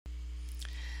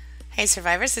Hey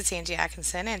survivors, it's Angie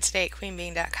Atkinson, and today at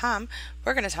queenbeing.com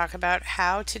we're going to talk about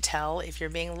how to tell if you're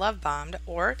being love bombed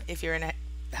or if you're in a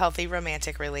healthy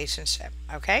romantic relationship,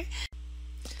 okay?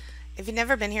 If you've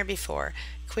never been here before,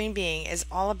 Queen Being is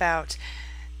all about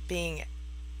being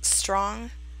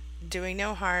strong, doing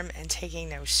no harm, and taking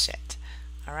no shit.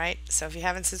 All right? So if you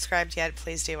haven't subscribed yet,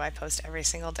 please do. I post every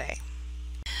single day.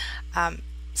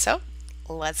 So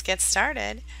let's get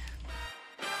started.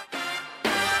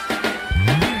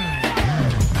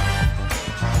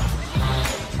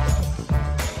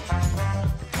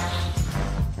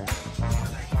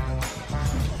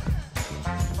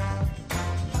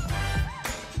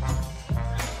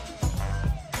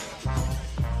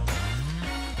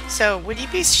 So, would you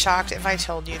be shocked if I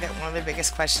told you that one of the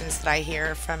biggest questions that I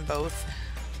hear from both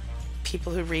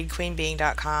people who read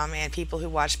queenbeing.com and people who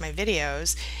watch my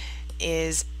videos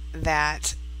is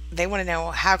that they want to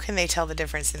know how can they tell the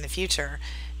difference in the future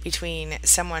between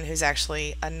someone who's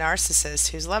actually a narcissist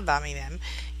who's love bombing them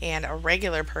and a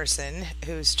regular person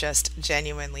who's just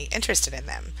genuinely interested in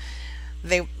them.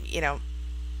 They, you know,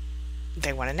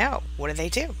 they want to know, what do they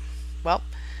do? Well,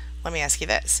 let me ask you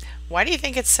this. Why do you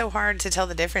think it's so hard to tell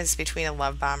the difference between a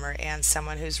love bomber and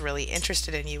someone who's really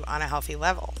interested in you on a healthy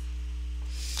level?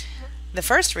 The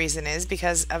first reason is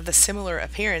because of the similar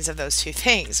appearance of those two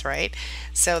things, right?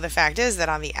 So the fact is that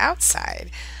on the outside,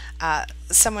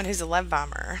 someone who's a love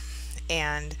bomber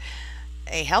and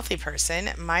a healthy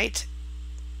person might,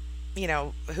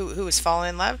 who has fallen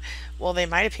in love, well, they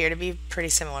might appear to be pretty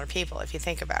similar people if you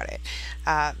think about it.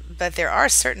 But there are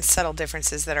certain subtle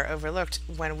differences that are overlooked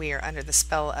when we are under the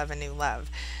spell of a new love.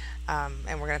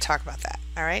 And we're going to talk about that.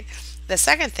 All right. The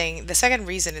second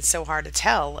reason it's so hard to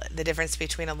tell the difference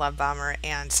between a love bomber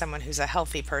and someone who's a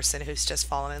healthy person who's just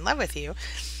fallen in love with you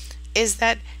is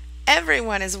that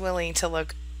everyone is willing to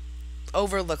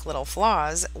overlook little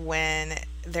flaws when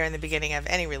they're in the beginning of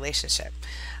any relationship.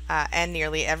 And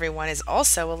nearly everyone is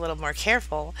also a little more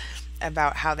careful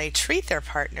about how they treat their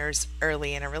partners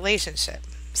early in a relationship.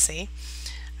 See?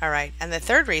 All right. And the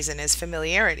third reason is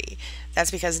familiarity. That's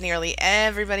because nearly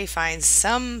everybody finds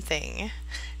something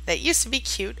that used to be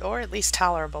cute or at least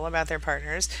tolerable about their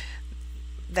partners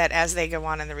that as they go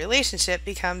on in the relationship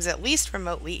becomes at least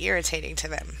remotely irritating to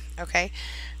them. Okay?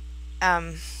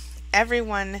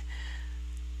 Everyone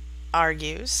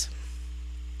argues,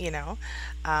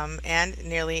 and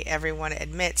nearly everyone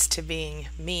admits to being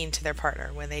mean to their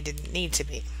partner when they didn't need to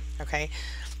be. Okay?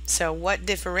 So, what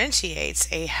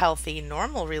differentiates a healthy,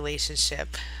 normal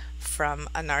relationship from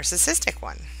a narcissistic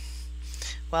one?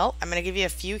 Well, I'm going to give you a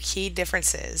few key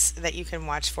differences that you can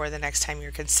watch for the next time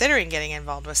you're considering getting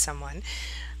involved with someone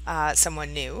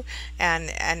new, and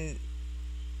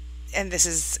this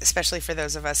is especially for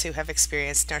those of us who have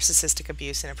experienced narcissistic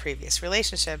abuse in a previous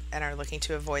relationship and are looking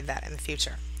to avoid that in the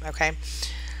future. Okay?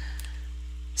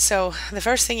 So, the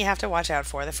first thing you have to watch out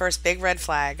for, the first big red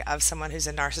flag of someone who's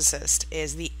a narcissist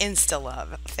is the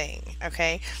insta-love thing,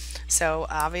 okay? So,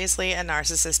 obviously, a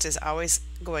narcissist is always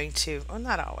going to, well,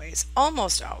 not always,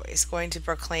 almost always going to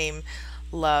proclaim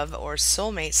love or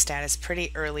soulmate status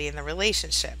pretty early in the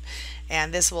relationship.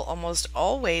 And this will almost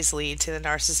always lead to the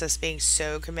narcissist being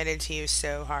so committed to you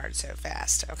so hard, so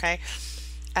fast, okay?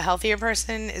 A healthier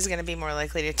person is going to be more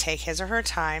likely to take his or her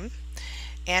time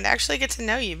and actually get to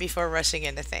know you before rushing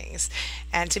into things.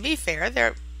 And to be fair,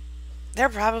 there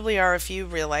probably are a few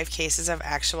real life cases of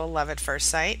actual love at first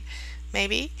sight,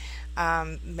 maybe.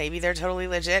 Maybe they're totally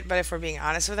legit, but if we're being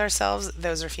honest with ourselves,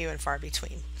 those are few and far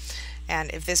between. And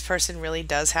if this person really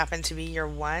does happen to be your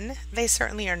one, they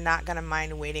certainly are not going to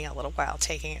mind waiting a little while,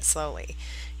 taking it slowly.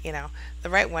 The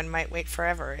right one might wait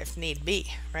forever if need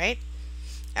be, right?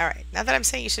 All right, not that I'm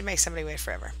saying you should make somebody wait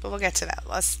forever, but we'll get to that.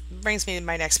 Brings me to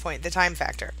my next point, the time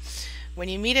factor. When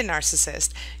you meet a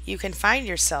narcissist, you can find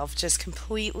yourself just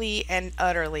completely and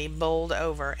utterly bowled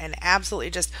over and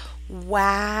absolutely just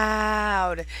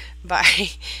wowed by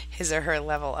his or her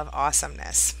level of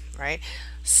awesomeness, right?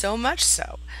 So much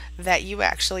so that you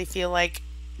actually feel like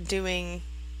doing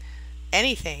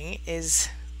anything is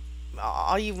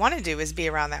all you want to do is be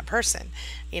around that person,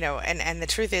 and the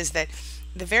truth is that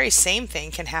the very same thing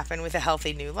can happen with a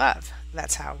healthy new love.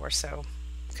 That's how we're so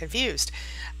confused.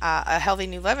 A healthy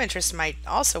new love interest might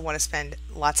also want to spend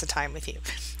lots of time with you.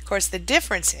 Of course, the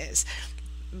difference is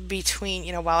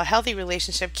between, while a healthy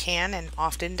relationship can and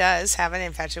often does have an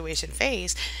infatuation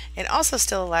phase, it also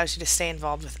still allows you to stay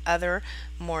involved with other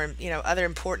other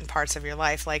important parts of your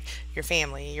life, like your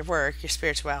family, your work, your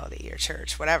spirituality, your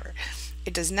church, whatever.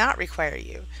 It does not require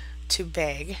you to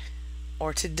beg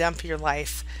or to dump your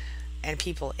life and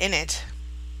people in it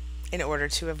in order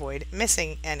to avoid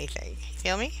missing anything. You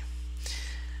feel me?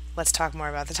 Let's talk more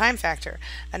about the time factor.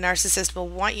 A narcissist will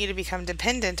want you to become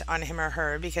dependent on him or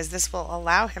her because this will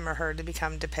allow him or her to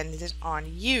become dependent on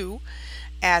you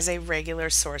as a regular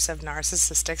source of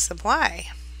narcissistic supply.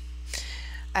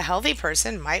 A healthy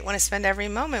person might want to spend every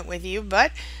moment with you,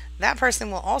 but that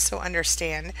person will also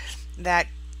understand that,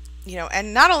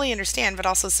 and not only understand, but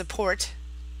also support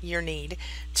your need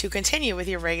to continue with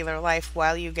your regular life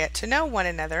while you get to know one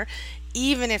another,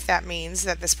 even if that means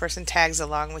that this person tags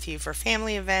along with you for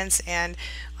family events and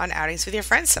on outings with your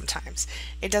friends sometimes.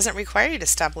 It doesn't require you to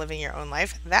stop living your own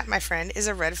life. That, my friend, is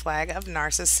a red flag of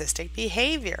narcissistic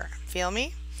behavior. Feel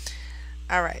me?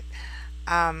 All right.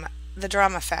 The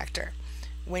drama factor.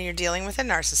 When you're dealing with a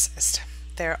narcissist,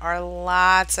 there are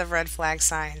lots of red flag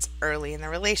signs early in the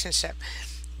relationship.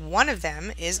 One of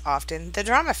them is often the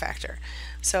drama factor.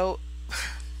 So,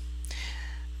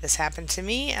 this happened to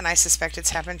me, and I suspect it's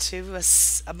happened to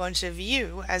a bunch of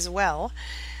you as well.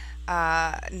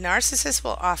 Narcissists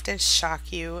will often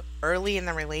shock you early in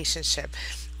the relationship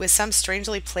with some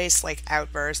strangely placed like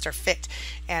outburst or fit,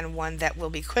 and one that will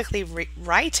be quickly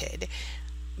righted,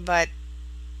 but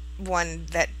one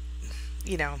that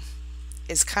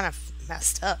is kind of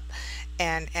messed up.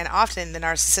 And often the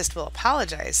narcissist will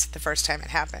apologize the first time it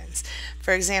happens.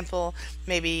 For example,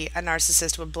 maybe a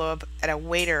narcissist would blow up at a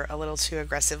waiter a little too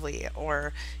aggressively,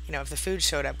 or if the food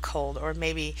showed up cold, or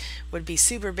maybe would be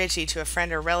super bitchy to a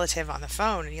friend or relative on the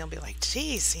phone, and you'll be like,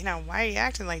 geez, why are you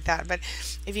acting like that? But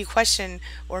if you question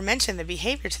or mention the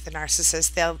behavior to the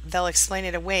narcissist, they'll explain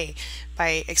it away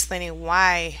by explaining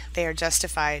why they are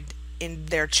justified in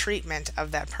their treatment of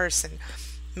that person.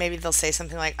 Maybe they'll say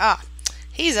something like,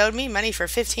 he's owed me money for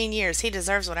 15 years. He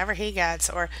deserves whatever he gets.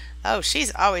 Or,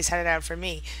 she's always had it out for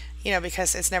me.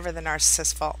 Because it's never the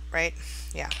narcissist's fault, right?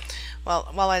 Yeah. Well,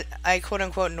 while a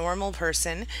quote-unquote normal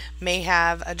person may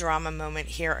have a drama moment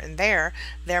here and there,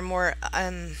 they're more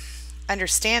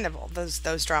understandable,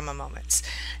 those drama moments.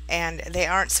 And they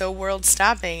aren't so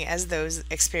world-stopping as those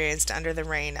experienced under the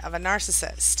reign of a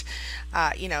narcissist.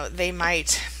 They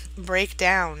might break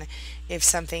down if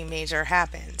something major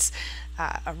happens.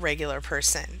 A regular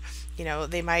person,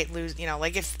 they might lose,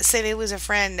 like if say they lose a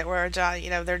friend or a job,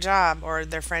 their job, or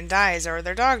their friend dies, or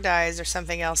their dog dies, or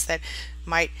something else that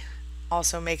might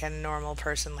also make a normal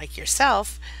person like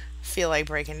yourself feel like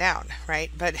breaking down, right?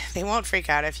 But they won't freak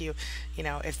out if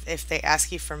if they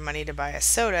ask you for money to buy a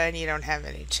soda and you don't have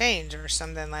any change or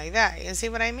something like that. You see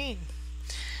what I mean?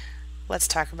 Let's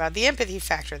talk about the empathy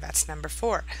factor. That's number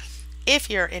 4.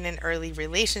 If you're in an early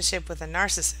relationship with a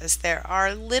narcissist, there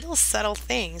are little subtle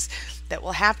things that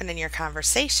will happen in your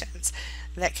conversations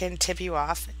that can tip you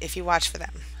off if you watch for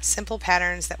them. Simple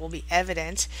patterns that will be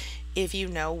evident if you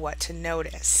know what to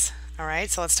notice. All right,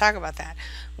 so let's talk about that.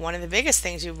 One of the biggest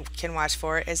things you can watch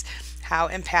for is how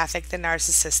empathic the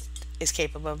narcissist is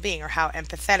capable of being, or how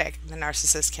empathetic the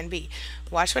narcissist can be.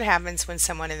 Watch what happens when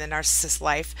someone in the narcissist's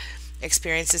life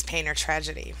experiences pain or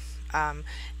tragedy.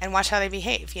 And watch how they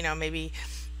behave. Maybe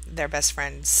their best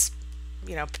friend's,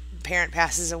 parent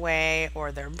passes away,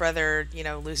 or their brother,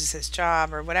 loses his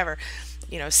job, or whatever.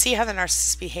 See how the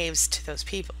narcissist behaves to those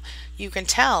people. You can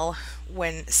tell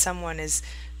when someone is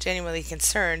genuinely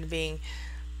concerned, being,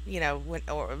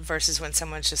 versus when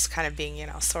someone's just kind of being,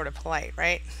 sort of polite,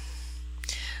 right?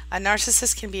 A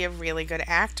narcissist can be a really good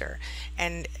actor,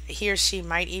 and he or she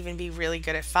might even be really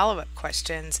good at follow-up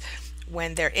questions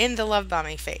when they're in the love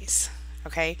bombing phase.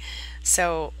 Okay,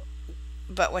 so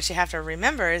but what you have to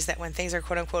remember is that when things are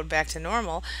quote unquote back to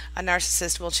normal, a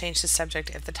narcissist will change the subject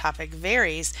if the topic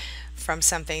varies from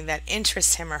something that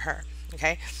interests him or her.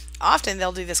 Okay, often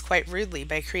they'll do this quite rudely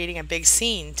by creating a big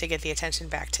scene to get the attention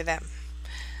back to them.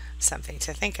 Something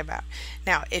to think about.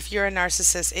 Now, if you're a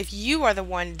narcissist, if you are the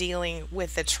one dealing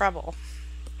with the trouble,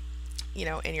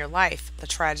 in your life, the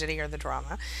tragedy or the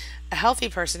drama, a healthy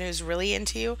person who's really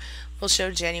into you will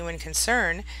show genuine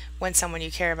concern when someone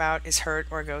you care about is hurt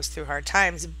or goes through hard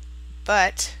times,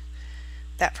 but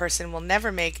that person will never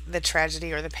make the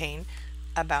tragedy or the pain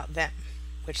about them,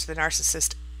 which the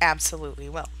narcissist absolutely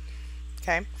will.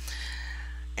 Okay?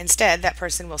 Instead, that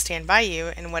person will stand by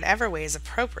you in whatever way is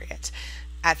appropriate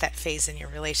at that phase in your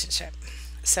relationship.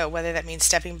 So whether that means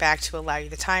stepping back to allow you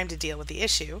the time to deal with the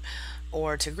issue,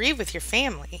 or to grieve with your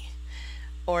family,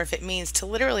 or if it means to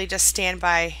literally just stand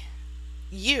by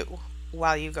you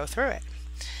while you go through it.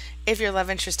 If your love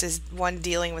interest is one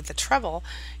dealing with the trouble,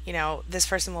 this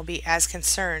person will be as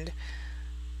concerned.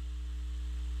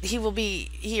 He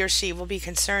or she will be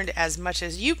concerned as much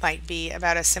as you might be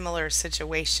about a similar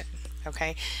situation.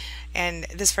 Okay? And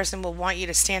this person will want you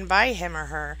to stand by him or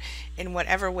her in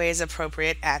whatever way is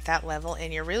appropriate at that level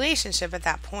in your relationship at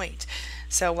that point.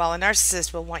 So while a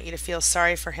narcissist will want you to feel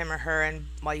sorry for him or her, and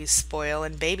while you spoil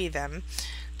and baby them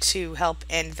to help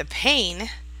end the pain,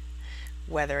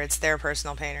 whether it's their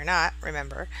personal pain or not,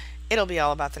 remember, it'll be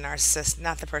all about the narcissist,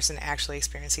 not the person actually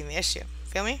experiencing the issue.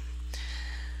 Feel me?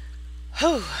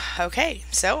 Whew. Okay,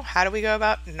 so how do we go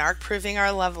about narc-proofing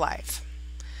our love life?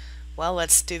 Well,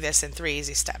 let's do this in 3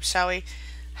 easy steps, shall we?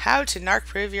 How to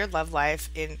narc-proof your love life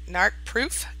in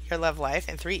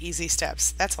 3 easy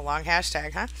steps. That's a long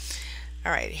hashtag, huh?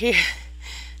 All right, here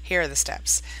are the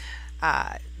steps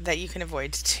that you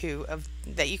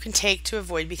can take to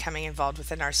avoid becoming involved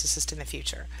with a narcissist in the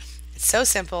future. It's so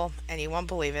simple, and you won't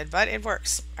believe it, but it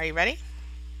works. Are you ready?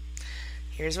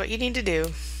 Here's what you need to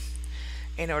do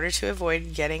in order to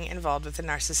avoid getting involved with a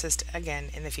narcissist again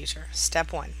in the future.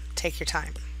 Step 1, take your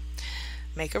time.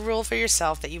 Make a rule for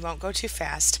yourself that you won't go too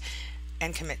fast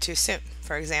and commit too soon.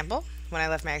 For example, when I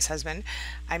left my ex-husband,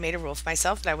 I made a rule for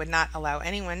myself that I would not allow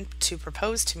anyone to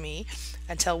propose to me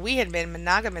until we had been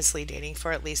monogamously dating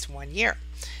for at least 1 year.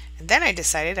 And then I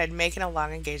decided I'd make it a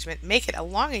long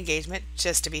engagement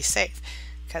just to be safe.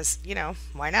 Because,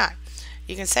 why not?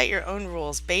 You can set your own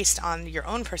rules based on your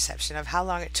own perception of how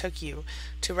long it took you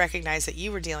to recognize that you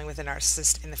were dealing with a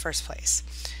narcissist in the first place.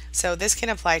 So this can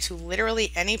apply to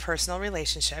literally any personal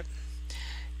relationship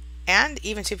and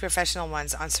even to professional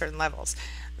ones on certain levels.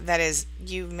 That is,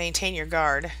 you maintain your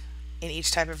guard in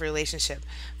each type of relationship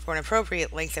for an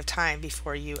appropriate length of time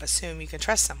before you assume you can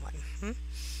trust someone.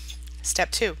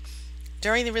 Step 2.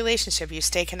 During the relationship, you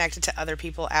stay connected to other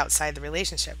people outside the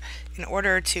relationship in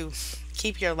order to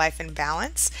keep your life in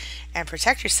balance and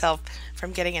protect yourself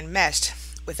from getting enmeshed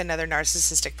with another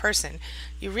narcissistic person.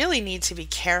 You really need to be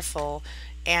careful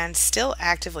and still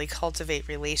actively cultivate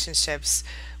relationships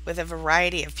with a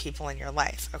variety of people in your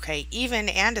life, okay? Even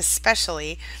and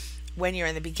especially when you're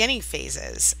in the beginning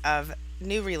phases of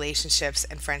new relationships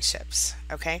and friendships,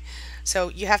 okay? So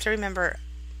you have to remember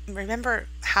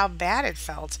how bad it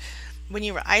felt when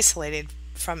you were isolated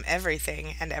from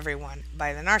everything and everyone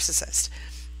by the narcissist.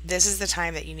 This is the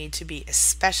time that you need to be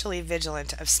especially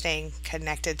vigilant of staying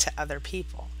connected to other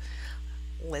people.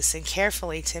 Listen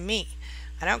carefully to me.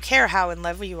 I don't care how in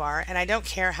love you are, and I don't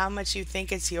care how much you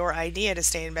think it's your idea to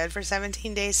stay in bed for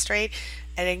 17 days straight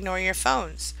and ignore your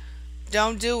phones.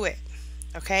 Don't do it,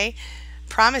 okay?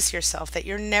 Promise yourself that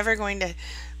you're never going to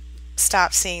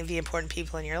stop seeing the important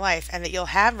people in your life, and that you'll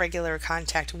have regular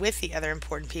contact with the other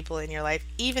important people in your life,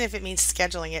 even if it means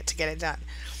scheduling it to get it done.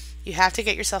 You have to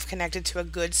get yourself connected to a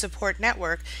good support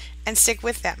network and stick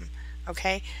with them,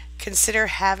 okay? Consider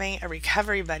having a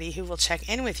recovery buddy who will check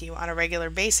in with you on a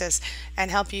regular basis and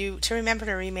help you to remember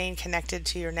to remain connected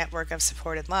to your network of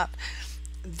support and love.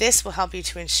 This will help you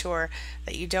to ensure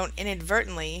that you don't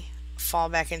inadvertently fall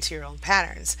back into your old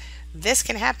patterns. This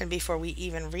can happen before we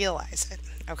even realize it,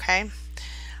 okay?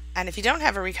 And if you don't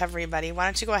have a recovery buddy, why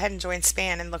don't you go ahead and join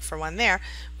SPAN and look for one there,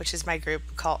 which is my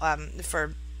group called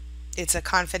it's a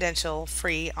confidential,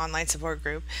 free online support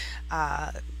group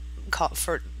called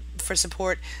for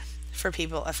support for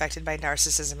people affected by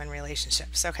narcissism and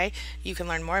relationships. Okay, you can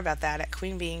learn more about that at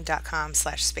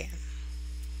queenbeing.com/span.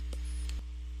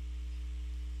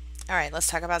 All right, let's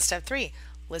talk about step 3.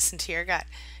 Listen to your gut.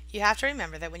 You have to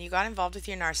remember that when you got involved with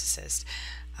your narcissist,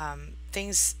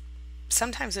 things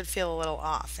sometimes would feel a little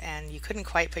off, and you couldn't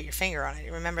quite put your finger on it.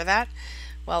 You remember that?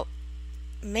 Well,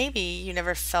 maybe you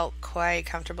never felt quite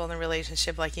comfortable in a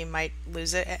relationship, like you might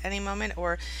lose it at any moment,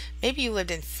 or maybe you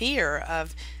lived in fear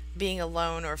of being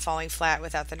alone or falling flat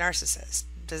without the narcissist.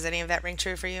 Does any of that ring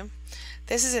true for you?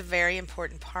 This is a very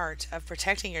important part of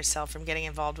protecting yourself from getting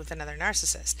involved with another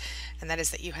narcissist, and that is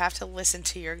that you have to listen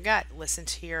to your gut, listen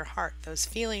to your heart. Those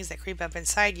feelings that creep up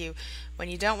inside you when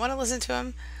you don't want to listen to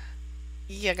them,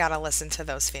 you gotta listen to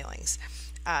those feelings.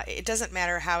 It doesn't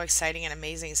matter how exciting and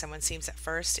amazing someone seems at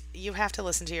first. You have to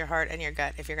listen to your heart and your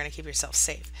gut if you're going to keep yourself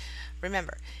safe.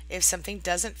 Remember, if something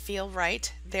doesn't feel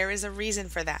right, there is a reason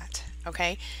for that,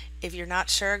 okay? If you're not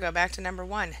sure, go back to number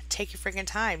 1. Take your freaking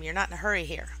time. You're not in a hurry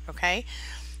here, okay?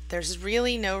 There's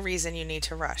really no reason you need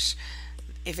to rush.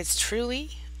 If it's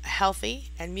truly a healthy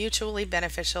and mutually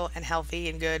beneficial and healthy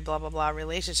and good blah, blah, blah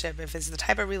relationship, if it's the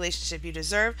type of relationship you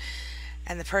deserve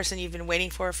and the person you've been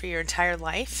waiting for your entire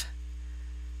life,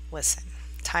 listen,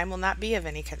 time will not be of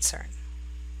any concern.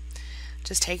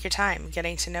 Just take your time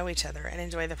getting to know each other and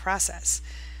enjoy the process.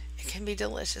 It can be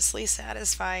deliciously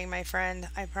satisfying, my friend,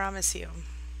 I promise you.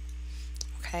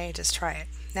 Okay, just try it.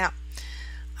 Now,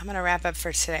 I'm going to wrap up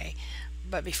for today,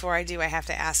 but before I do, I have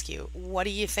to ask you, what do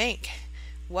you think?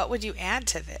 What would you add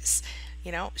to this?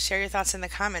 Share your thoughts in the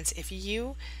comments. If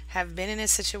you have been in a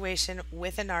situation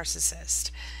with a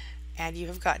narcissist and you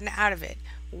have gotten out of it,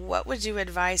 what would you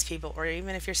advise people, or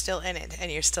even if you're still in it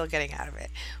and you're still getting out of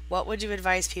it, what would you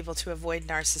advise people to avoid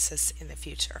narcissists in the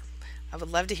future? I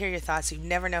would love to hear your thoughts. You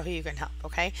never know who you can help,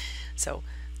 okay? So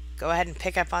go ahead and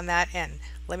pick up on that and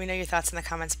let me know your thoughts in the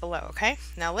comments below, okay?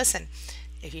 Now listen,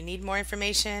 if you need more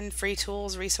information, free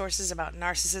tools, resources about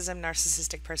narcissism,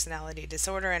 narcissistic personality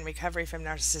disorder, and recovery from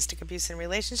narcissistic abuse in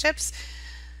relationships,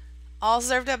 all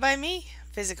served up by me,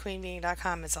 visit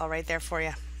queenbeing.com. It's all right there for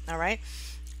you. All right?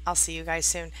 I'll see you guys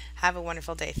soon. Have a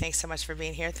wonderful day. Thanks so much for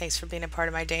being here. Thanks for being a part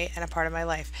of my day and a part of my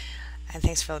life. And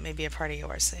thanks for letting me be a part of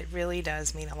yours. It really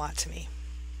does mean a lot to me.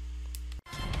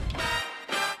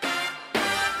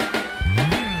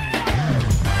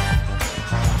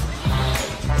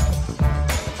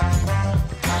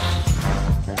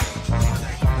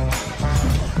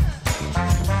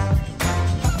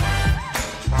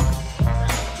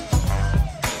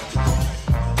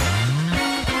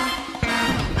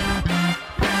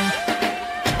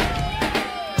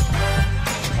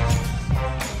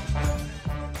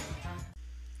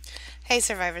 Hey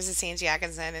survivors, it's Angie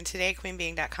Atkinson, and today at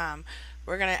queenbeing.com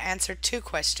we're going to answer two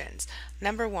questions.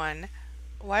 Number one,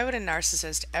 why would a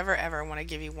narcissist ever want to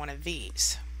give you one of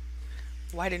these?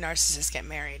 Why do narcissists get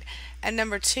married? And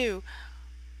number two,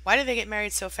 why do they get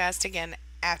married so fast again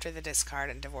after the discard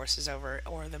and divorce is over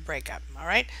or the breakup?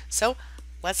 Alright, so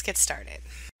let's get started.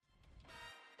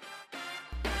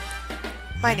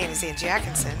 My name is Angie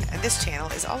Atkinson, and this channel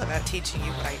is all about teaching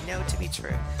you what I know to be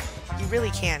true. You really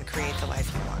can create the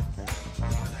life you want.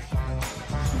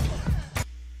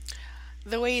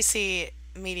 The way you see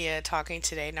media talking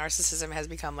today, narcissism has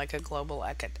become like a global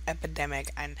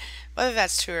epidemic, and whether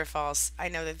that's true or false, I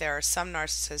know that there are some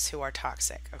narcissists who are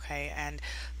toxic, okay? And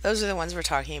those are the ones we're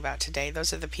talking about today.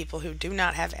 Those are the people who do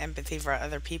not have empathy for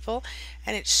other people,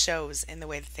 and it shows in the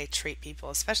way that they treat people,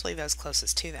 especially those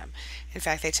closest to them. In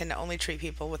fact, they tend to only treat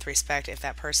people with respect if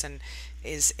that person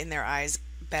is, in their eyes,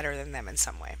 better than them in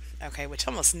some way, okay? Which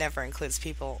almost never includes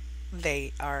people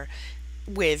they are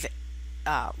with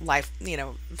life,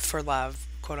 for love,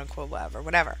 quote unquote love, or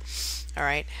whatever. All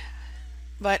right.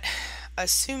 But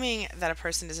assuming that a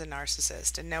person is a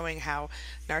narcissist and knowing how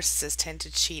narcissists tend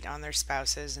to cheat on their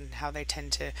spouses and how they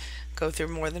tend to go through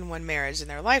more than one marriage in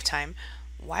their lifetime,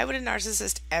 why would a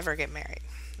narcissist ever get married?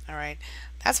 All right.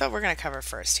 That's what we're going to cover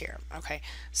first here. Okay.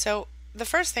 So the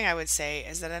first thing I would say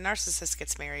is that a narcissist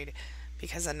gets married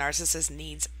because a narcissist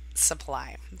needs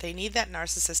supply. They need that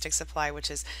narcissistic supply, which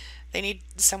is they need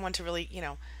someone to really,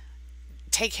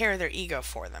 take care of their ego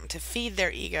for them, to feed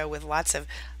their ego with lots of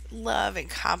love and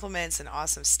compliments and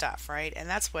awesome stuff, right? And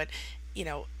that's what,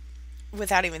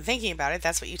 without even thinking about it,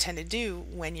 that's what you tend to do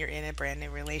when you're in a brand new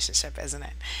relationship, isn't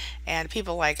it? And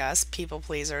people like us, people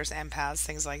pleasers, empaths,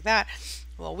 things like that,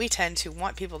 well, we tend to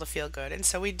want people to feel good, and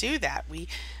so we do that.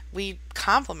 We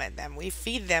compliment them. We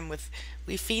feed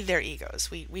their egos.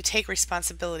 We take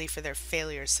responsibility for their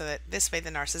failures so that this way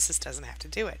the narcissist doesn't have to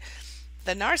do it.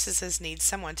 The narcissist needs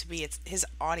someone to be his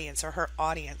audience or her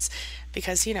audience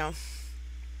because,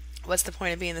 what's the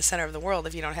point of being the center of the world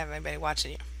if you don't have anybody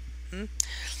watching you?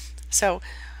 So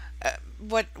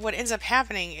what ends up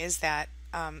happening is that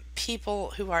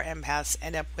people who are empaths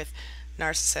end up with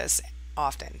narcissists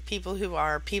often. People who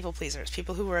are people pleasers,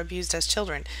 people who were abused as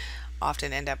children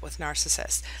often end up with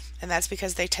narcissists. And that's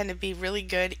because they tend to be really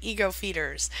good ego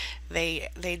feeders. They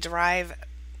drive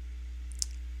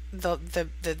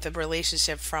the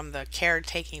relationship from the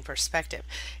caretaking perspective.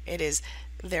 It is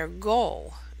their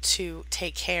goal to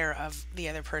take care of the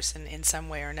other person in some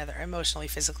way or another, emotionally,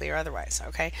 physically, or otherwise,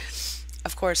 okay?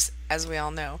 Of course, as we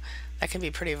all know, that can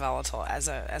be pretty volatile as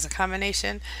a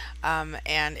combination,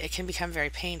 and it can become very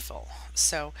painful.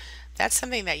 So that's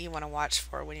something that you want to watch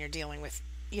for when you're dealing with,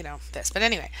 this. But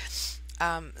anyway,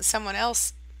 someone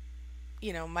else,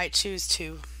 might choose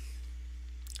to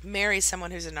marry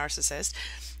someone who's a narcissist,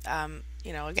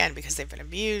 again, because they've been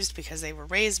abused, because they were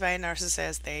raised by a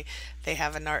narcissist, they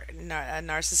have a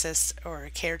narcissist or a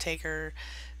caretaker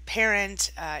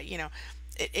parent,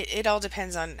 it all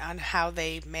depends on how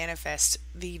they manifest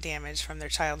the damage from their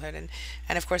childhood.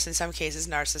 And of course, in some cases,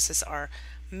 narcissists are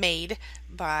made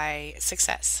by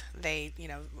success. They,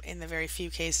 in the very few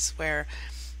cases where,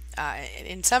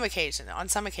 on some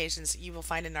occasions, you will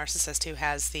find a narcissist who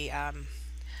has the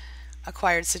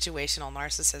acquired situational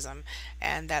narcissism,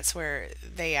 and that's where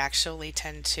they actually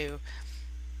tend to,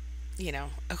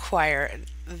 acquire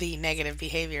the negative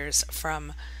behaviors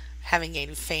from having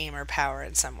gained fame or power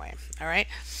in some way. All right.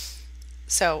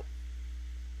 So,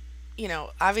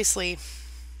 obviously,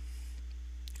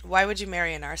 why would you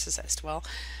marry a narcissist? Well,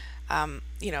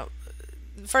 You know,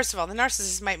 first of all, the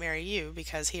narcissist might marry you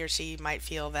because he or she might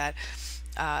feel that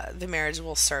the marriage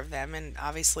will serve them, and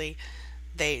obviously,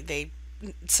 they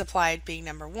supplied being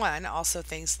number one. Also,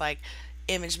 things like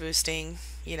image boosting.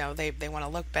 They want to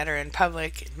look better in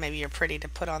public. Maybe you're pretty to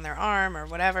put on their arm or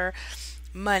whatever.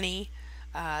 Money.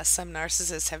 Some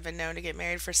narcissists have been known to get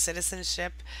married for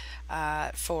citizenship,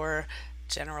 for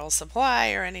general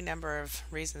supply, or any number of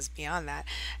reasons beyond that.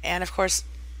 And of course,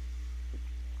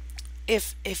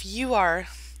 if you are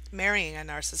marrying a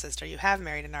narcissist, or you have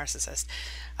married a narcissist,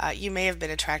 you may have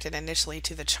been attracted initially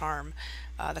to the charm,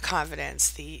 the confidence,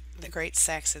 the great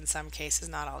sex in some cases,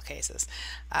 not all cases.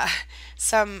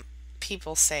 Some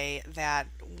people say that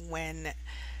when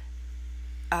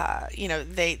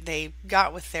they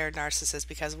got with their narcissist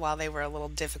because while they were a little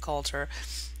difficult or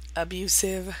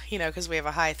abusive, because we have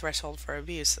a high threshold for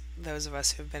abuse, those of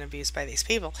us who've been abused by these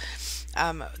people,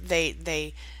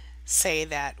 they say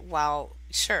that while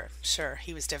sure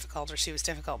he was difficult or she was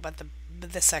difficult, but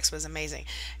the sex was amazing,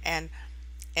 and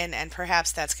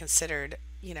perhaps that's considered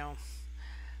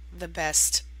the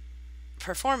best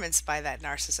performance by that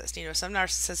narcissist. Some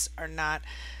narcissists are not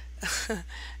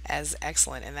as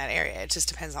excellent in that area. It just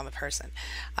depends on the person.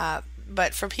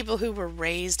 But for people who were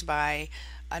raised by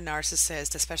a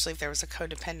narcissist, especially if there was a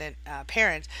codependent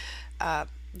parent,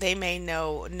 they may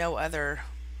know no other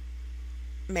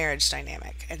marriage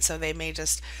dynamic. And so they may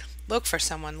just look for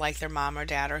someone like their mom or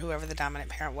dad or whoever the dominant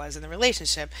parent was in the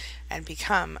relationship and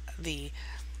become the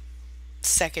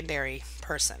secondary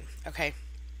person. Okay.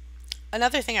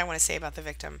 Another thing I want to say about the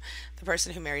victim, the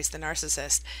person who marries the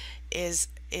narcissist, is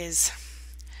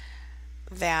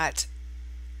that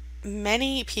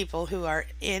many people who are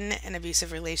in an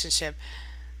abusive relationship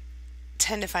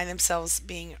tend to find themselves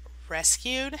being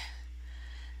rescued,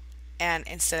 and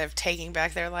instead of taking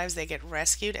back their lives, they get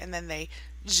rescued, and then they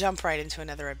jump right into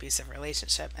another abusive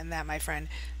relationship, and that, my friend,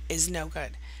 is no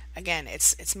good. Again,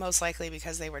 it's most likely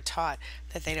because they were taught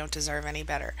that they don't deserve any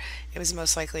better. It was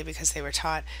most likely because they were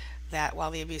taught that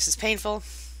while the abuse is painful,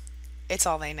 it's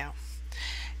all they know.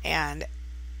 And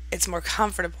it's more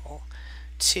comfortable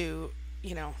to,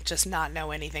 just not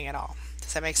know anything at all.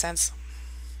 Does that make sense?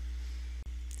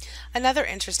 Another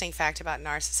interesting fact about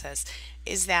narcissists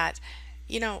is that,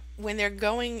 when they're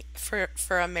going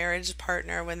for a marriage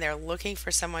partner, when they're looking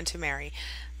for someone to marry,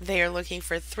 they are looking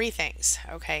for three things,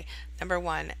 okay? Number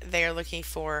one, they are looking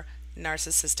for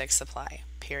narcissistic supply,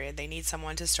 period. They need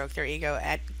someone to stroke their ego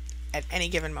at any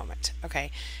given moment,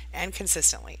 okay? And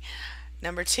consistently.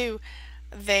 Number two,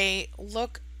 they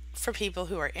look for people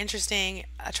who are interesting,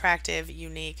 attractive,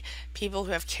 unique, people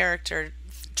who have character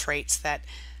traits that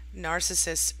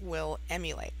narcissists will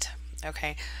emulate,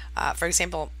 okay? For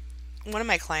example, one of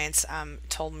my clients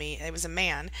told me, it was a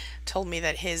man, told me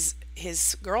that his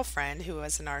girlfriend, who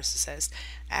was a narcissist,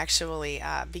 actually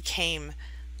became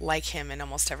like him in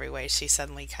almost every way. She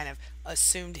suddenly kind of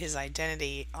assumed his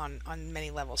identity on many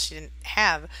levels. She didn't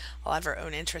have a lot of her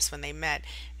own interests when they met,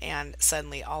 and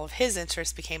suddenly all of his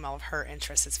interests became all of her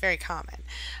interests. It's very common.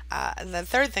 The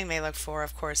third thing they look for,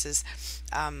 of course, is,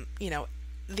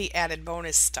 the added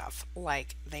bonus stuff,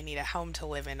 like they need a home to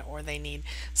live in, or they need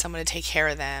someone to take care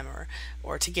of them,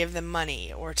 or to give them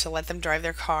money, or to let them drive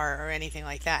their car, or anything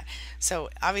like that. So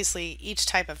obviously each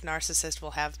type of narcissist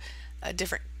will have a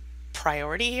different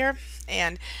priority here,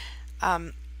 and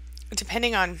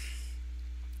depending on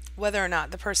whether or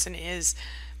not the person is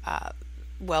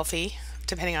wealthy,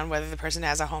 depending on whether the person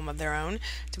has a home of their own,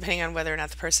 depending on whether or not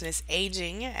the person is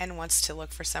aging and wants to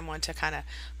look for someone to kind of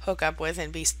hook up with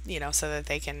and be, so that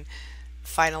they can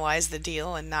finalize the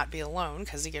deal and not be alone,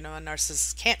 because, a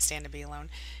narcissist can't stand to be alone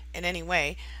in any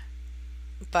way.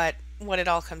 But what it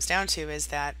all comes down to is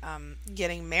that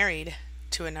getting married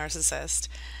to a narcissist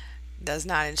does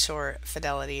not ensure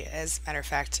fidelity. As a matter of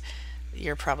fact,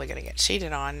 you're probably going to get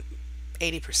cheated on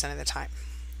 80% of the time,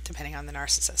 depending on the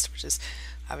narcissist, which is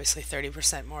obviously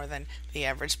 30% more than the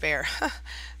average bear.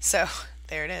 So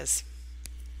there it is.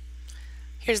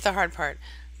 Here's the hard part.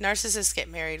 Narcissists get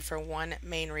married for one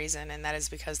main reason, and that is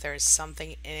because there is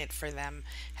something in it for them.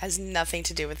 It has nothing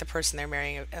to do with the person they're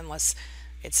marrying, unless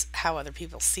it's how other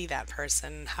people see that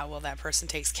person, how well that person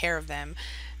takes care of them,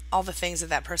 all the things that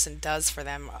that person does for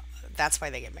them. That's why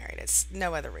they get married. It's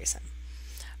no other reason.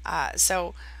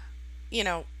 So,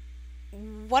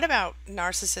 what about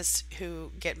narcissists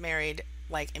who get married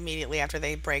like immediately after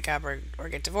they break up or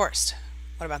get divorced?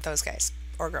 What about those guys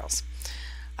or girls?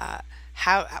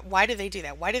 Why do they do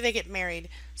that? Why do they get married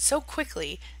so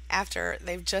quickly after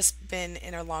they've just been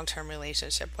in a long-term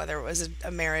relationship, whether it was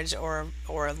a marriage or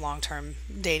a long-term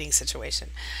dating situation?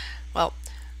 Well,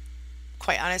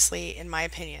 quite honestly, in my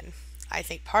opinion, I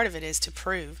think part of it is to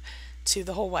prove to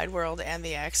the whole wide world and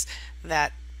the ex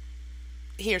that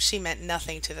he or she meant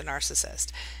nothing to the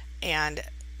narcissist, and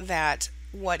that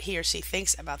what he or she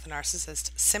thinks about the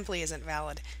narcissist simply isn't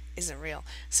valid, isn't real.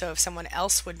 So if someone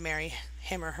else would marry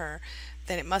him or her,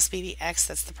 then it must be the ex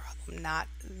that's the problem, not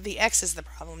the ex is the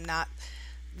problem, not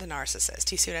the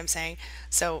narcissist. You see what I'm saying?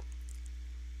 So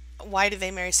why do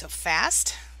they marry so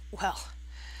fast? Well,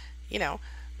 you know,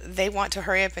 they want to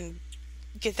hurry up and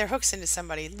get their hooks into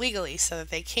somebody legally so that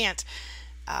they can't,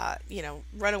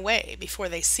 run away before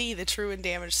they see the true and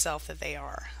damaged self that they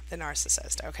are, the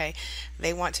narcissist, okay?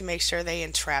 They want to make sure they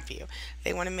entrap you.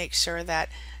 They want to make sure that,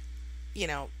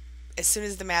 as soon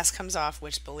as the mask comes off,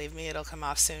 which believe me, it'll come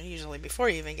off soon, usually before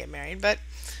you even get married, but,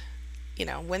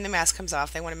 when the mask comes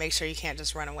off, they want to make sure you can't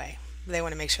just run away. They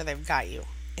want to make sure they've got you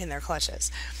in their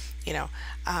clutches.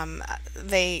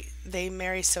 They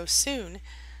marry so soon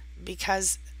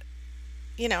because,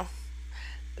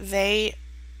 they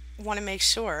want to make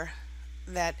sure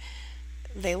that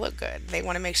they look good. They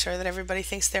want to make sure that everybody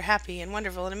thinks they're happy and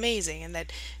wonderful and amazing, and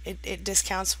that it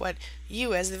discounts what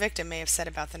you as the victim may have said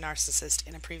about the narcissist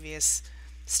in a previous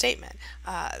statement.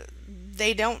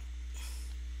 They don't.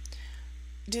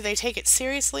 Do they take it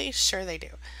seriously? Sure they do.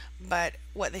 But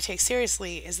what they take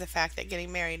seriously is the fact that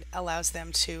getting married allows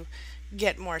them to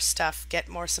get more stuff, get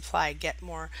more supply, get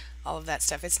more all of that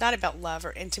stuff. It's not about love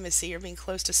or intimacy or being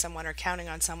close to someone or counting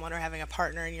on someone or having a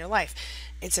partner in your life.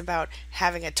 It's about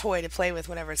having a toy to play with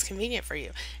whenever it's convenient for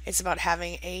you. It's about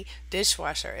having a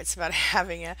dishwasher. It's about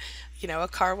having a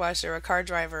car washer, a car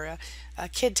driver, a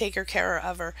kid taker care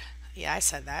of her. Yeah, I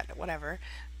said that, whatever.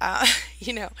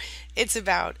 It's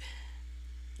about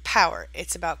power.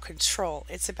 It's about control.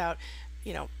 It's about,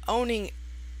 owning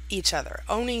each other,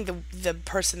 owning the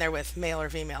person they're with, male or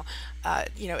female.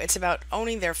 It's about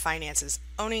owning their finances,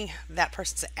 owning that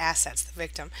person's assets, the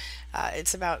victim.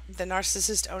 It's about the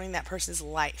narcissist owning that person's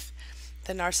life,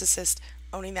 the narcissist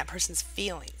owning that person's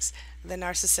feelings. The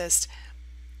narcissist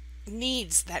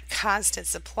needs that constant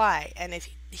supply, and if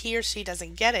he or she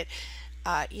doesn't get it,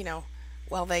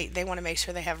 they want to make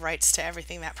sure they have rights to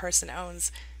everything that person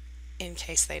owns in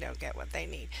case they don't get what they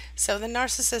need. So the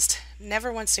narcissist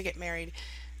never wants to get married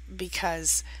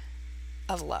because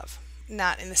of love,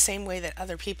 not in the same way that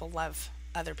other people love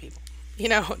other people,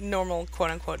 normal, quote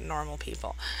unquote, normal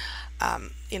people.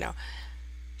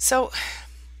 So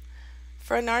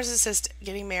for a narcissist,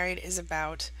 getting married is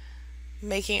about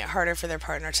making it harder for their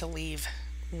partner to leave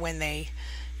when they,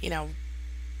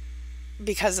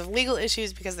 because of legal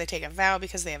issues, because they take a vow,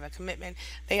 because they have a commitment.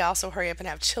 They also hurry up and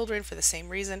have children for the same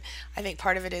reason. I think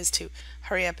part of it is to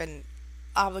hurry up and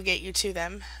obligate you to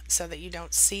them so that you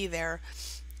don't see their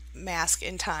mask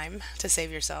in time to save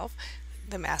yourself.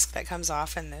 The mask that comes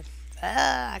off and the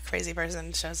crazy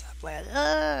person shows up like,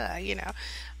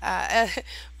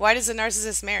 why does a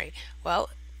narcissist marry? Well,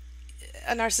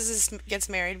 a narcissist gets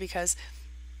married because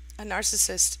a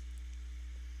narcissist,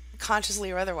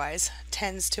 consciously or otherwise,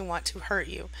 tends to want to hurt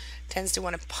you, tends to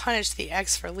want to punish the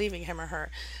ex for leaving him or her,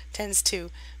 tends to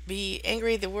be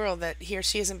angry at the world that he or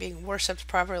she isn't being worshipped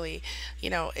properly.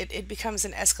 It becomes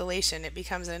an escalation. It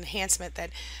becomes an enhancement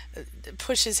that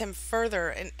pushes him further,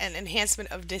 an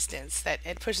enhancement of distance, that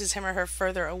it pushes him or her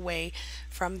further away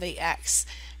from the ex.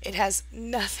 It has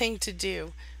nothing to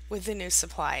do with the new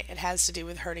supply. It has to do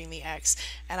with hurting the ex.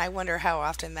 And I wonder how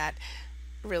often that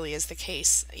really is the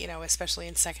case, especially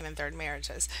in second and third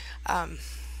marriages. But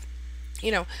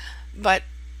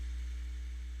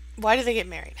why do they get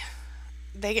married?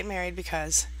 They get married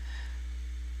because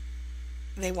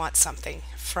they want something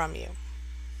from you.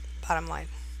 Bottom line.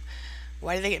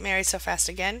 Why do they get married so fast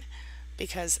again?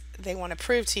 Because they want to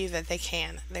prove to you that they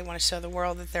can. They want to show the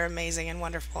world that they're amazing and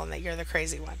wonderful and that you're the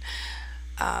crazy one.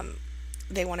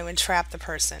 They want to entrap the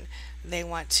person. They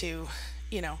want to,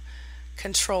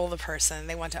 control the person.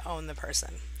 They want to own the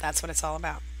person. That's what it's all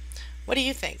about. What do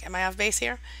you think? Am I off base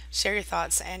here? Share your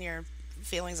thoughts and your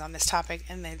feelings on this topic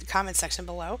in the comment section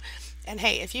below. And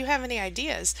hey, if you have any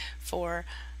ideas for,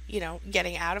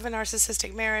 getting out of a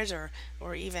narcissistic marriage or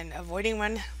even avoiding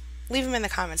one, leave them in the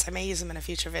comments. I may use them in a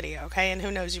future video, okay? And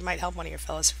who knows, you might help one of your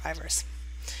fellow survivors.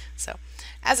 So,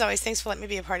 as always, thanks for letting me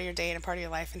be a part of your day and a part of your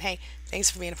life. And hey,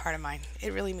 thanks for being a part of mine.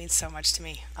 It really means so much to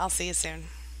me. I'll see you soon.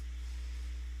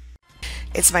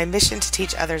 It's my mission to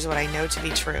teach others what I know to be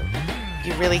true.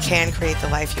 You really can create the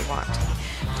life you want.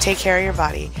 Take care of your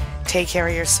body, take care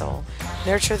of your soul,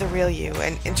 nurture the real you,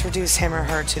 and introduce him or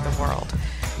her to the world.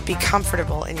 Be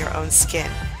comfortable in your own skin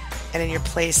and in your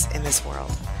place in this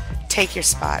world. Take your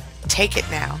spot, take it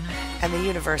now, and the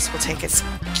universe will take its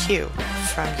cue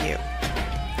from you.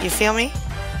 You feel me?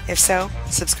 If so,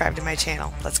 subscribe to my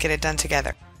channel. Let's get it done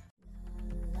together.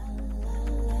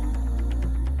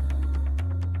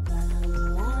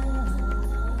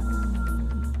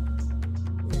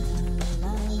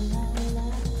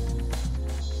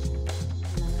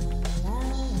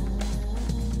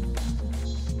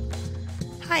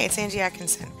 Hi, it's Angie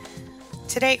Atkinson.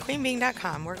 Today at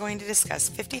queenbeing.com, we're going to discuss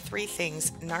 53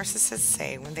 things narcissists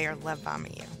say when they are love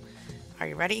bombing you. Are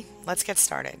you ready? Let's get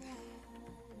started.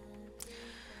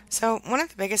 So, one of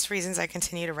the biggest reasons I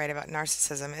continue to write about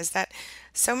narcissism is that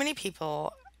so many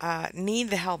people need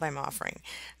the help I'm offering.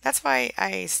 That's why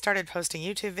I started posting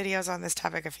YouTube videos on this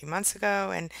topic a few months ago,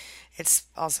 and it's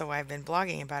also why I've been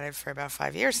blogging about it for about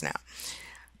 5 years now.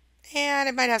 And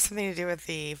it might have something to do with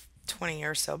the 20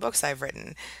 or so books I've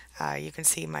written. You can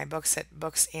see my books at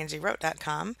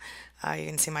booksangiewrote.com. You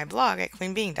can see my blog at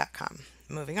queenbeing.com.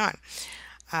 Moving on.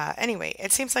 Anyway,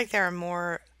 it seems like there are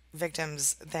more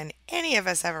victims than any of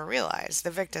us ever realized, the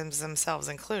victims themselves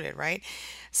included, right?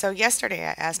 So yesterday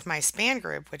I asked my SPAN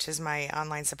group, which is my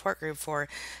online support group for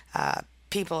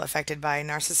people affected by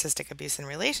narcissistic abuse in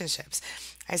relationships.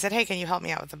 I said, hey, can you help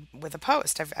me out with a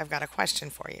post? I've got a question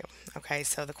for you. Okay,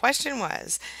 so the question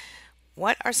was,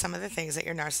 what are some of the things that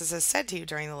your narcissist said to you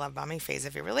during the love bombing phase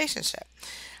of your relationship?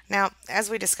 Now, as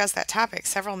we discussed that topic,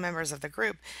 several members of the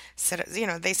group said,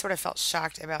 they sort of felt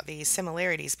shocked about the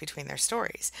similarities between their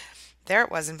stories. There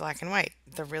it was in black and white,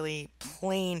 the really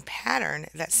plain pattern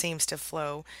that seems to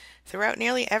flow throughout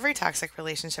nearly every toxic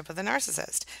relationship with a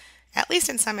narcissist, at least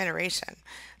in some iteration.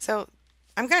 So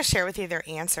I'm going to share with you their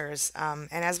answers. And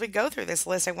as we go through this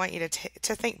list, I want you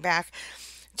to think back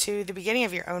to the beginning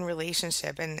of your own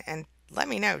relationship and let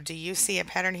me know, do you see a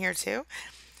pattern here too?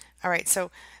 All right,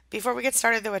 so before we get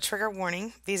started, though, a trigger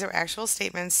warning. These are actual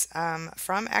statements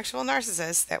from actual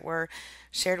narcissists that were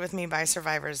shared with me by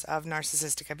survivors of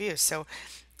narcissistic abuse. So,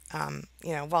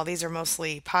 while these are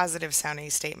mostly positive sounding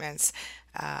statements,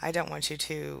 I don't want you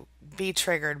to be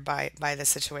triggered by the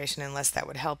situation unless that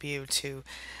would help you to,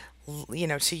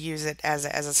 to use it as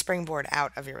a springboard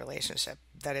out of your relationship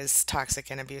that is toxic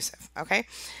and abusive. Okay,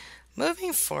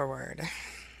 moving forward.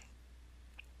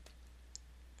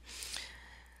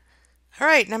 All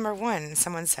right, number one,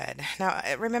 someone said. Now,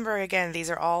 remember again,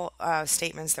 these are all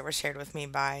statements that were shared with me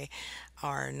by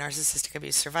our narcissistic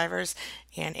abuse survivors.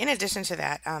 And in addition to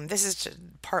that, this is just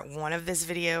part one of this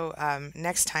video.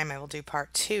 Next time, I will do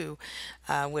part two,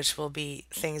 which will be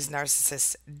things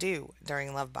narcissists do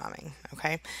during love bombing.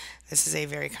 Okay, this is a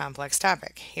very complex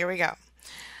topic. Here we go.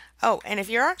 Oh, and if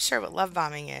you aren't sure what love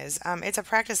bombing is, it's a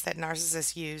practice that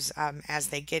narcissists use as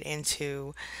they get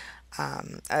into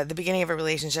the beginning of a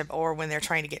relationship or when they're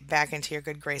trying to get back into your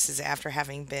good graces after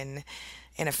having been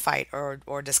in a fight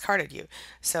or discarded you.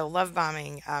 So love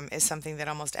bombing is something that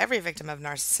almost every victim of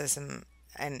narcissism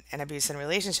and abuse in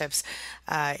relationships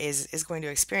is going to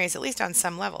experience, at least on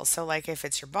some level. So like if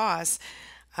it's your boss,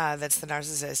 that's the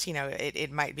narcissist,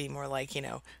 it might be more like,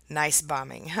 nice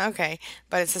bombing. Okay.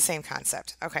 But it's the same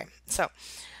concept. Okay. So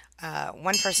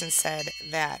one person said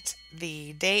that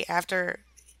the day after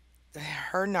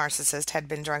her narcissist had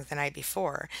been drunk the night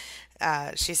before,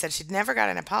 she said she'd never got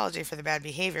an apology for the bad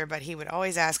behavior, but he would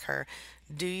always ask her,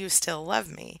 do you still love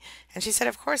me? And she said,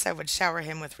 of course, I would shower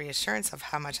him with reassurance of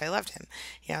how much I loved him.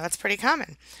 That's pretty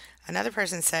common. Another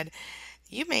person said,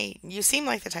 you seem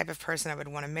like the type of person I would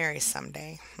want to marry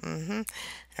someday.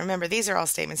 Remember, these are all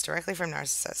statements directly from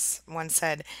narcissists. One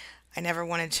said, I never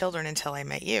wanted children until I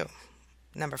met you.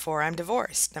 Number 4, I'm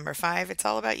divorced. Number 5, it's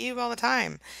all about you all the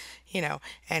time.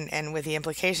 And with the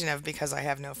implication of because I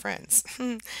have no friends.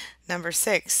 Number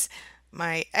 6,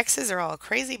 my exes are all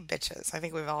crazy bitches. I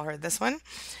think we've all heard this one.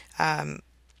 And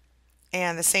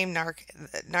the same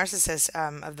narcissist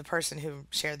of the person who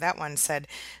shared that one said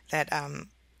that,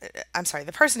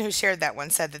 the person who shared that one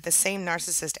said that the same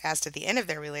narcissist asked at the end of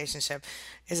their relationship,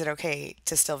 is it okay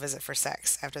to still visit for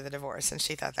sex after the divorce? And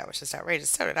she thought that was just outrageous.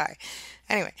 So did I.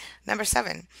 Anyway, number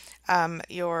 7,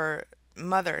 your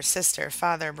mother, sister,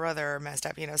 father, brother are messed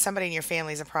up. Somebody in your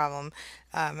family is a problem.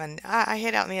 And I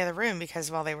hid out in the other room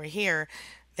because while they were here,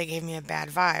 they gave me a bad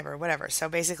vibe or whatever. So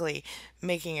basically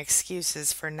making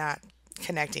excuses for not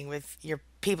connecting with your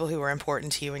people who are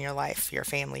important to you in your life, your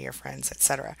family, your friends,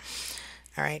 etc.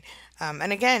 All right.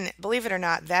 And again, believe it or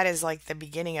not, that is like the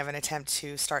beginning of an attempt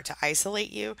to start to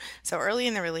isolate you. So early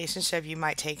in the relationship, you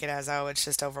might take it as, oh, it's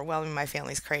just overwhelming. My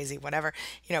family's crazy, whatever,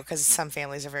 because some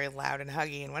families are very loud and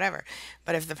huggy and whatever.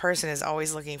 But if the person is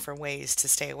always looking for ways to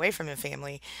stay away from the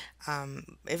family,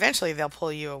 eventually they'll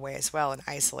pull you away as well and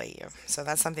isolate you. So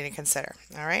that's something to consider.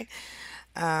 All right.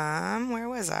 Where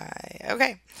was I?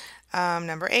 Okay.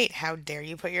 Number 8, how dare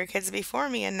you put your kids before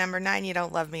me? And number 9, you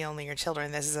don't love me, only your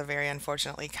children. This is a very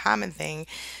unfortunately common thing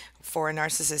for a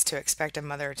narcissist to expect a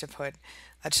mother to put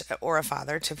or a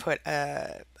father to put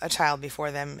a child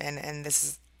before them. And this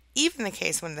is even the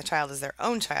case when the child is their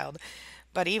own child.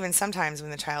 But even sometimes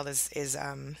when the child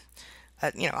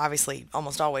obviously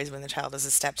almost always when the child is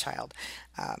a stepchild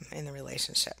in the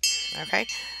relationship. Okay.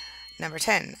 Number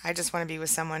 10, I just want to be with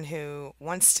someone who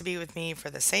wants to be with me for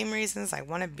the same reasons I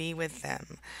want to be with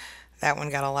them. That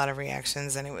one got a lot of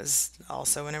reactions, and it was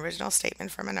also an original statement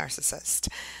from a narcissist.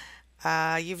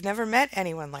 You've never met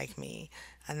anyone like me.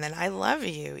 And then I love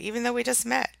you, even though we just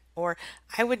met. Or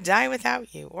I would die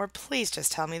without you. Or please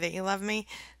just tell me that you love me.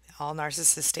 All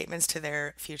narcissist statements to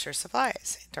their future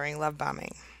supplies during love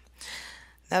bombing.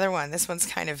 Another one. This one's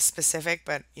kind of specific,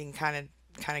 but you can kind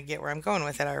of get where I'm going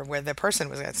with it, or where the person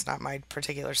was. That's not my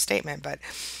particular statement, but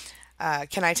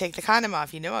can I take the condom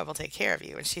off? You know I will take care of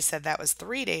you. And she said that was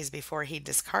 3 days before he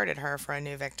discarded her for a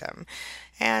new victim.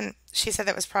 And she said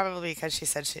that was probably because she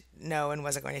said no and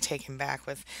wasn't going to take him back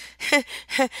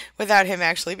without him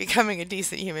actually becoming a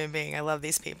decent human being. I love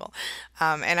these people.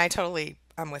 And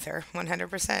I'm with her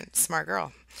 100%. Smart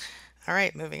girl. All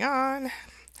right, moving on.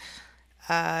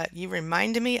 You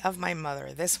reminded me of my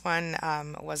mother. This one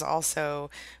was also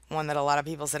one that a lot of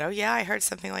people said, oh, yeah, I heard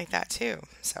something like that too.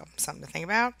 So, something to think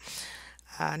about.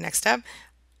 Next up,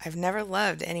 I've never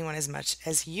loved anyone as much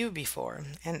as you before,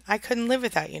 and I couldn't live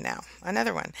without you now.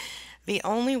 Another one. The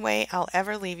only way I'll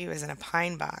ever leave you is in a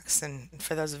pine box. And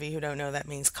for those of you who don't know, that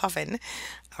means coffin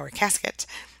or casket.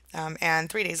 And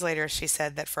 3 days later, she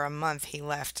said that for a month he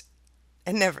left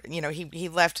and never, he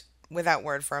left without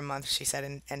word for a month, she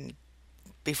said, and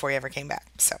before he ever came back.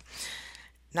 So,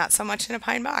 not so much in a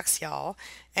pine box, y'all.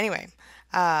 Anyway,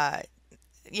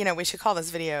 we should call this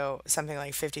video something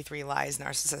like 53 Lies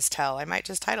Narcissists Tell. I might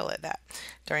just title it that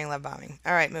during love bombing.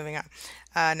 All right, moving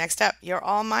on. Next up, you're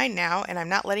all mine now, and I'm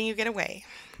not letting you get away.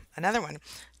 Another one,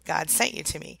 God sent you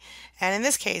to me. And in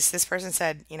this case, this person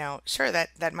said, sure,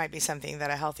 that might be something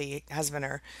that a healthy husband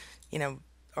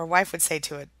or wife would say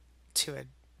to a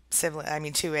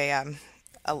sibling,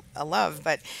 a love,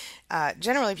 but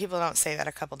generally people don't say that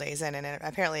a couple days in, and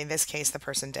apparently in this case the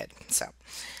person did. So, all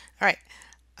right.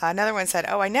 Another one said,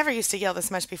 "Oh, I never used to yell this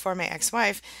much before my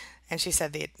ex-wife," and she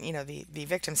said the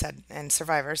victim said and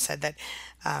survivor said that,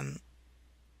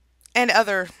 and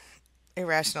other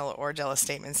irrational or jealous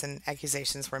statements and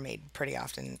accusations were made pretty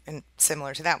often and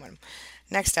similar to that one.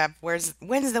 Next up, when's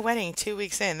the wedding? 2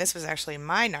 weeks in. This was actually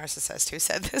my narcissist who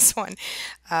said this one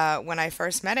when I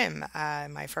first met him.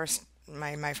 My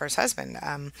first husband.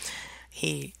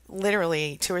 He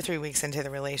literally 2 or 3 weeks into the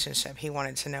relationship, he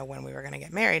wanted to know when we were going to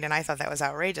get married, and I thought that was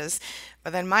outrageous.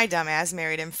 But then my dumbass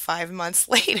married him 5 months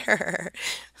later.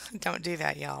 Don't do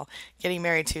that, y'all. Getting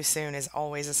married too soon is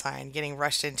always a sign. Getting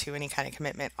rushed into any kind of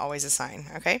commitment, always a sign.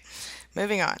 Okay,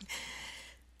 moving on.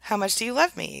 How much do you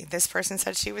love me? This person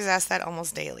said she was asked that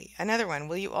almost daily. Another one,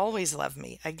 will you always love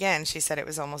me? Again, she said it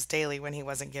was almost daily when he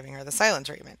wasn't giving her the silent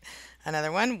treatment.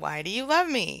 Another one, why do you love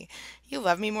me? You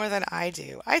love me more than I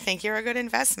do. I think you're a good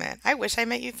investment. I wish I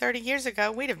met you 30 years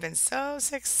ago. We'd have been so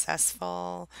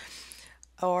successful.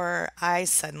 Or I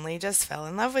suddenly just fell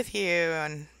in love with you.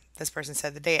 And this person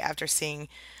said the day after seeing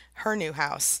her new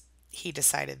house, he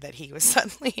decided that he was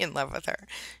suddenly in love with her.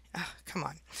 Oh, come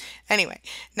on. Anyway,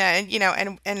 now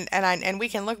and we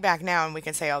can look back now and we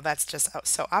can say, oh, that's just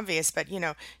so obvious. But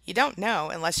you don't know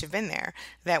unless you've been there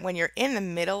that when you're in the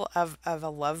middle of a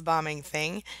love bombing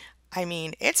thing, I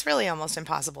mean, it's really almost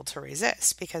impossible to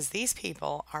resist because these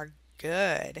people are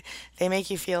good. They make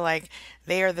you feel like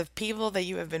they are the people that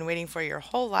you have been waiting for your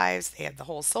whole lives. They have the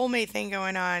whole soulmate thing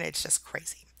going on. It's just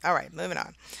crazy. All right, moving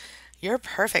on. You're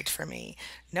perfect for me.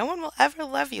 No one will ever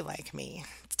love you like me.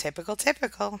 It's typical,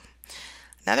 typical.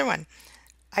 Another one.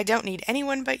 I don't need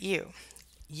anyone but you.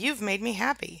 You've made me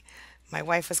happy. My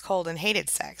wife was cold and hated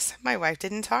sex. My wife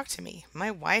didn't talk to me. My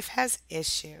wife has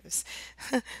issues.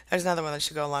 There's another one that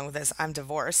should go along with this. I'm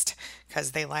divorced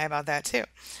because they lie about that too.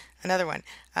 Another one.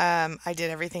 I did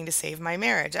everything to save my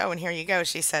marriage. Oh, and here you go.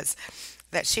 She says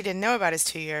that she didn't know about his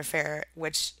 2-year affair,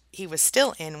 which he was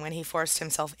still in when he forced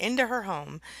himself into her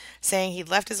home, saying he'd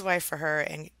left his wife for her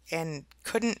and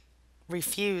couldn't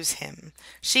refuse him.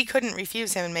 She couldn't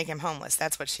refuse him and make him homeless.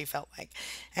 That's what she felt like.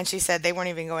 And she said they weren't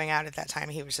even going out at that time.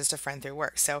 He was just a friend through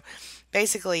work. So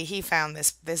basically, he found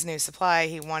this new supply.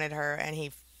 He wanted her, and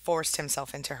he forced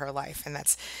himself into her life. And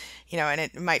that's, and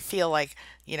it might feel like,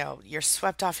 you're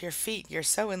swept off your feet. You're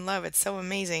so in love. It's so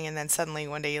amazing. And then suddenly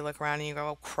one day you look around and you go,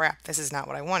 oh crap, this is not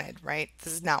what I wanted, right?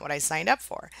 This is not what I signed up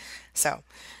for. So,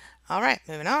 All right,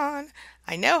 moving on.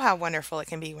 I know how wonderful it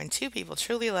can be when two people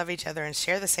truly love each other and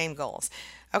share the same goals.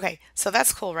 Okay, so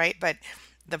that's cool, right? But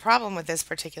the problem with this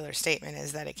particular statement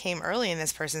is that it came early in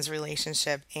this person's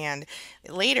relationship, and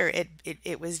later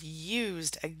it was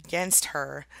used against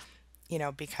her,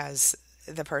 because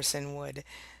the person would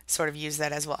sort of use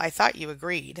that as, well, I thought you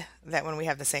agreed that when we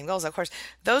have the same goals. Of course,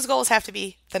 those goals have to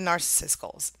be the narcissist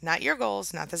goals, not your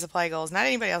goals, not the supply goals, not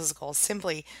anybody else's goals.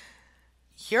 Simply,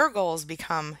 your goals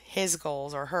become his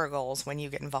goals or her goals when you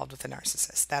get involved with the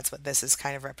narcissist. That's what this is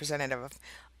kind of representative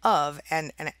of,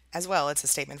 and as well, it's a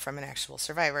statement from an actual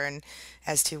survivor and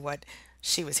as to what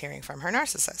she was hearing from her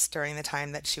narcissist during the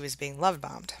time that she was being love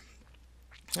bombed.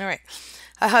 All right.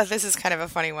 This is kind of a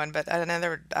funny one, but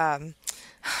another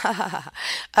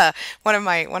one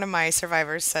of my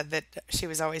survivors said that she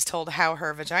was always told how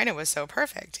her vagina was so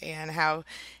perfect and how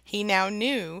he now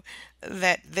knew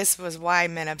that this was why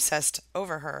men obsessed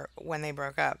over her when they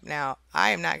broke up. Now, I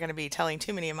am not going to be telling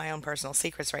too many of my own personal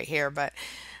secrets right here, but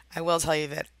I will tell you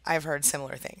that I've heard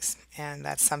similar things, and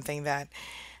that's something that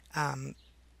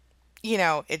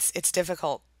it's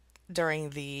difficult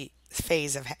during the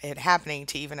phase of it happening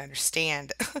to even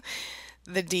understand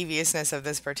the deviousness of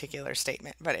this particular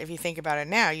statement. But if you think about it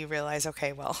now, you realize,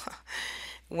 okay, well,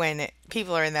 when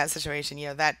people are in that situation,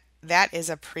 that is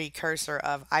a precursor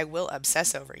of I will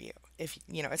obsess over you. If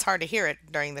it's hard to hear it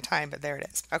during the time, but there it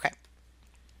is. Okay.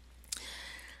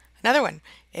 Another one.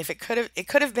 If it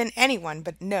could have been anyone,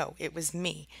 but no, it was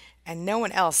me and no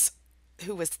one else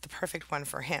who was the perfect one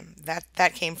for him.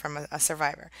 That came from a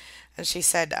survivor. And she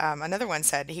said, another one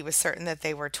said he was certain that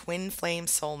they were twin flame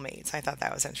soulmates. I thought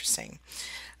that was interesting.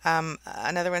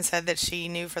 Another one said that she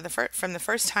knew from the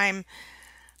first time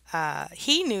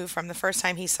he knew from the first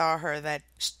time he saw her that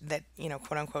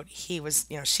quote unquote he was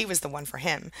she was the one for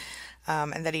him,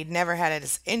 and that he'd never had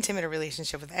as intimate a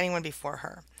relationship with anyone before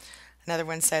her. Another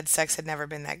one said sex had never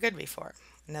been that good before.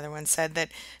 Another one said that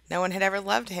no one had ever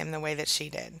loved him the way that she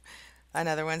did.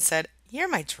 Another one said, "You're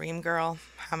my dream girl."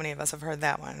 How many of us have heard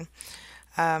that one?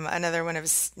 Another one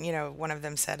of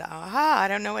them said, "Aha, I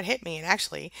don't know what hit me." And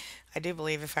actually, I do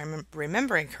believe, if I'm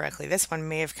remembering correctly, this one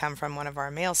may have come from one of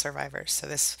our male survivors. So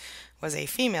this was a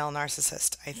female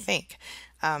narcissist, I think.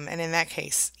 And in that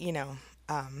case,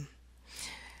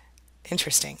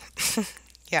 interesting.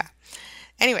 Yeah.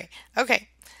 Anyway, okay.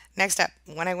 Next up,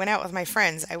 when I went out with my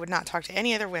friends, I would not talk to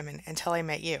any other women until I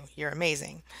met you. You're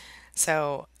amazing.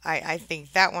 So I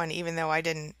think that one, even though I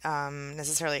didn't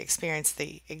necessarily experience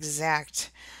the exact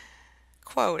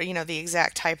quote, the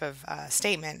exact type of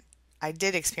statement, I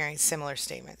did experience similar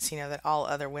statements, that all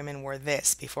other women were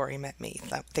this before he met me,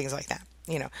 things like that.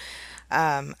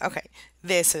 Okay,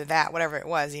 this or that, whatever it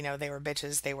was, they were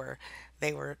bitches,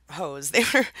 they were hoes, they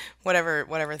were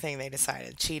whatever thing they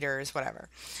decided, cheaters, whatever.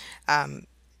 Um,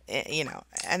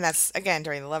 and that's again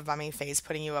during the love bombing phase,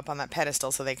 putting you up on that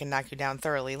pedestal so they can knock you down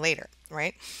thoroughly later,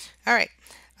 right? All right.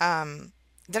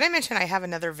 Did I mention I have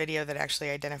another video that actually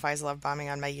identifies love bombing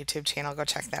on my YouTube channel? Go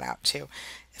check that out too.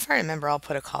 If I remember, I'll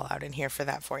put a call out in here for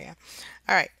that for you.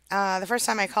 All right. The first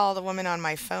time I called a woman on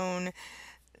my phone,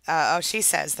 she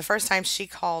says the first time she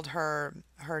called her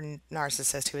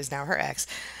narcissist, who is now her ex,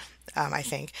 I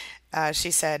think.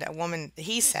 He said, a woman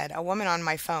on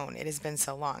my phone. It has been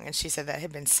so long. And she said that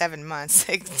had been 7 months,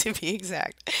 to be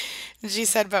exact. And she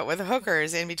said, but with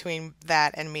hookers in between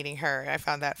that and meeting her. I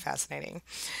found that fascinating.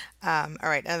 All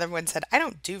right. Another one said, I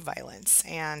don't do violence.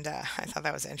 And I thought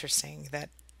that was interesting that,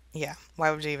 yeah,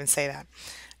 why would you even say that?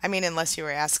 I mean, unless you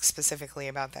were asked specifically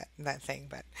about that thing.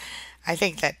 But I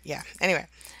think that, yeah. Anyway,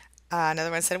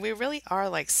 another one said, we really are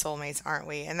like soulmates, aren't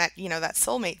we? And that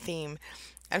soulmate theme,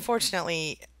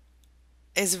 unfortunately,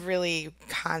 is really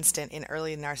constant in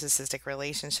early narcissistic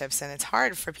relationships. And it's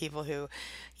hard for people who,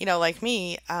 like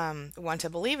me, want to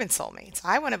believe in soulmates.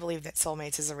 I want to believe that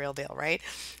soulmates is a real deal, right?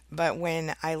 But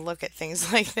when I look at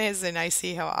things like this and I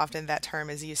see how often that term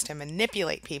is used to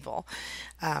manipulate people,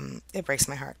 it breaks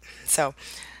my heart. So,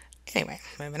 anyway,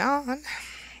 moving on.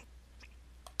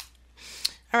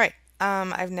 All right.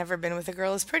 I've never been with a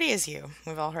girl as pretty as you.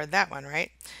 We've all heard that one,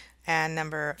 right? And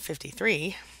number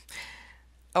 53,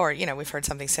 or, we've heard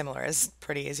something similar, as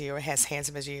pretty as you, or as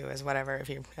handsome as you, as whatever, if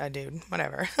you're a dude,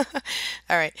 whatever.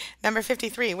 All right. Number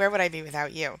 53, where would I be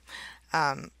without you?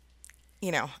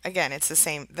 Again, it's the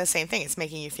same thing. It's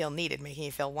making you feel needed, making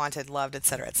you feel wanted, loved,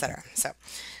 etc., etc. So,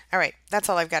 all right. That's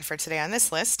all I've got for today on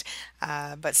this list.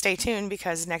 But stay tuned,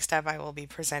 because next up I will be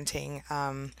presenting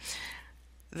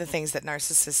the things that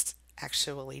narcissists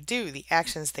actually do, the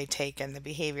actions they take, and the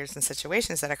behaviors and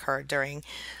situations that occur during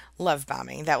love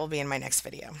bombing. That will be in my next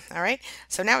video. All right.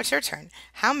 So now it's your turn.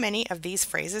 How many of these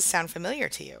phrases sound familiar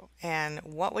to you? And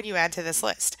what would you add to this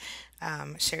list?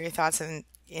 Share your thoughts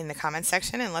in the comments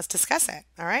section and let's discuss it.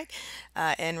 All right.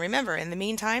 And remember, in the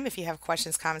meantime, if you have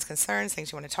questions, comments, concerns,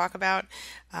 things you want to talk about,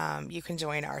 you can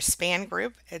join our SPAN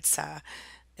group. It's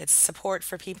support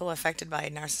for people affected by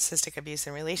narcissistic abuse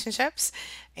in relationships.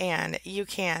 And you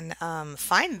can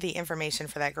find the information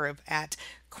for that group at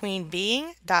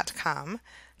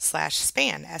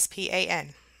queenbeing.com/span,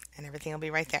 SPAN. And everything will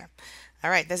be right there. All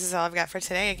right, this is all I've got for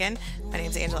today. Again, my name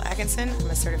is Angela Atkinson.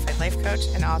 I'm a certified life coach,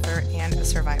 an author, and a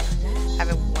survivor.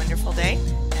 Have a wonderful day,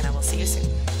 and I will see you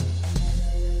soon.